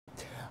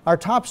Our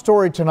top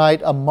story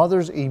tonight, a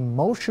mother's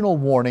emotional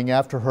warning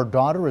after her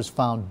daughter is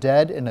found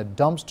dead in a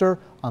dumpster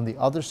on the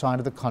other side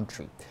of the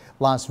country.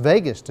 Las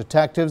Vegas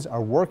detectives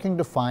are working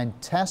to find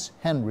Tess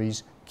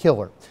Henry's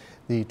killer.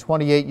 The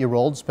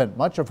 28-year-old spent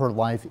much of her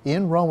life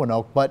in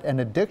Roanoke, but an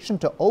addiction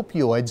to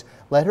opioids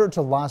led her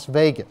to Las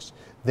Vegas.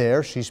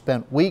 There, she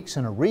spent weeks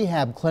in a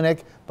rehab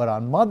clinic, but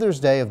on Mother's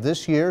Day of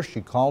this year,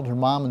 she called her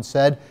mom and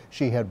said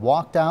she had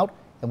walked out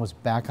and was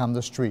back on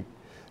the street.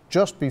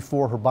 Just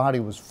before her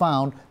body was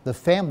found, the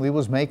family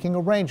was making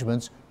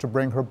arrangements to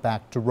bring her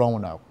back to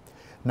Roanoke.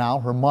 Now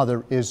her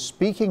mother is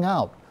speaking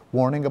out,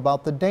 warning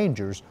about the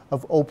dangers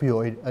of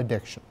opioid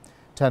addiction.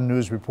 10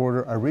 News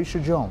reporter Arisha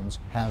Jones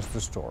has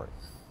the story.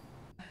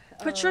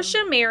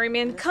 Patricia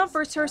Merriman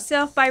comforts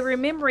herself by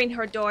remembering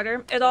her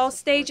daughter at all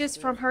stages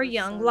from her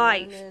young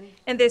life.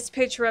 And this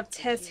picture of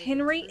Tess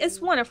Henry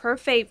is one of her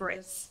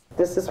favorites.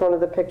 This is one of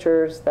the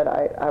pictures that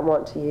I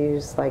want to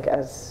use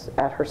as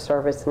at her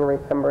service in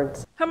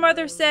remembrance. Her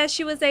mother says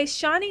she was a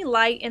shining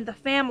light in the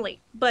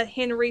family, but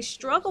Henry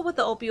struggled with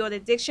the opioid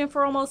addiction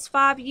for almost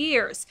 5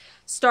 years,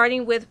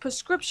 starting with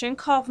prescription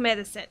cough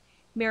medicine.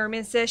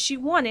 Merriman says she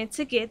wanted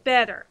to get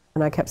better.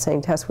 And I kept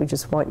saying, Tess, we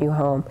just want you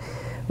home.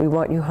 We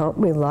want you home.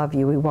 We love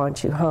you. We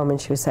want you home. And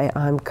she would say,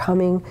 I'm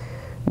coming.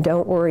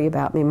 Don't worry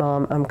about me,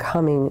 Mom. I'm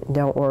coming.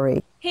 Don't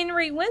worry.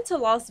 Henry went to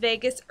Las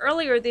Vegas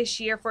earlier this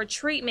year for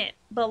treatment,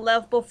 but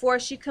left before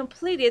she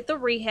completed the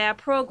rehab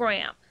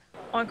program.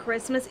 On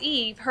Christmas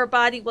Eve, her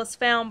body was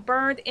found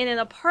burned in an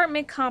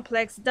apartment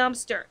complex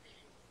dumpster.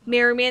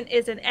 Merriman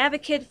is an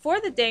advocate for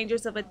the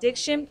dangers of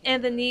addiction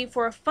and the need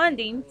for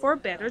funding for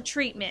better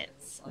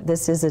treatments.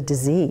 This is a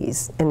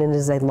disease, and it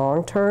is a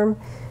long-term,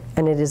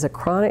 and it is a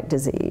chronic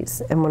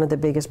disease. And one of the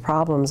biggest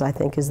problems, I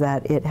think, is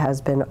that it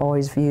has been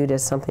always viewed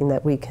as something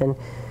that we can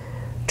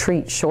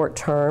treat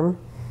short-term,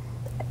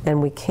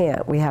 and we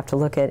can't. We have to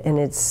look at, and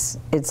it's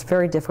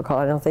very difficult.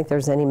 I don't think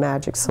there's any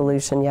magic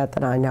solution yet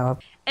that I know of.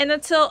 And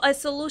until a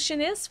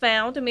solution is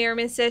found,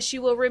 Merriman says she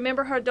will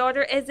remember her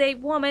daughter as a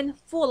woman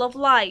full of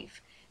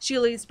life. She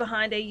leaves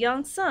behind a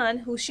young son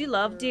who she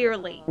loved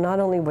dearly. Not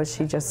only was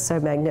she just so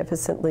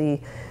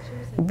magnificently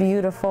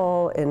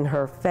beautiful in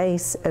her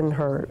face and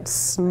her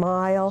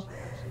smile,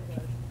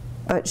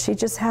 but she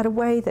just had a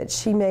way that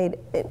she made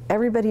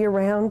everybody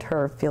around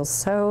her feel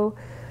so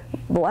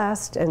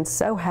blessed and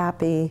so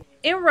happy.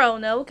 In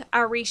Roanoke,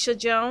 Arisha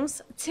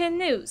Jones, 10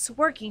 News,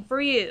 working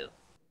for you.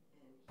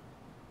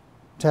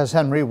 Tess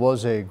Henry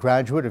was a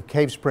graduate of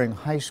Cave Spring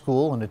High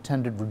School and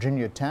attended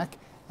Virginia Tech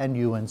and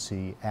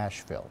UNC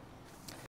Asheville.